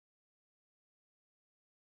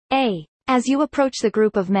A. As you approach the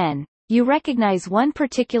group of men, you recognize one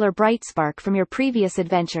particular bright spark from your previous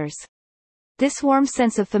adventures. This warm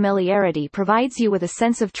sense of familiarity provides you with a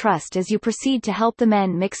sense of trust as you proceed to help the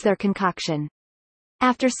men mix their concoction.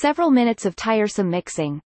 After several minutes of tiresome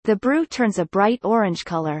mixing, the brew turns a bright orange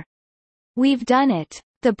color. We've done it.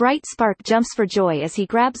 The bright spark jumps for joy as he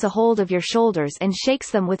grabs a hold of your shoulders and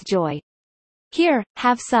shakes them with joy. Here,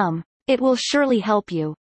 have some. It will surely help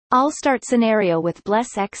you. I'll start scenario with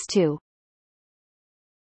Bless X2.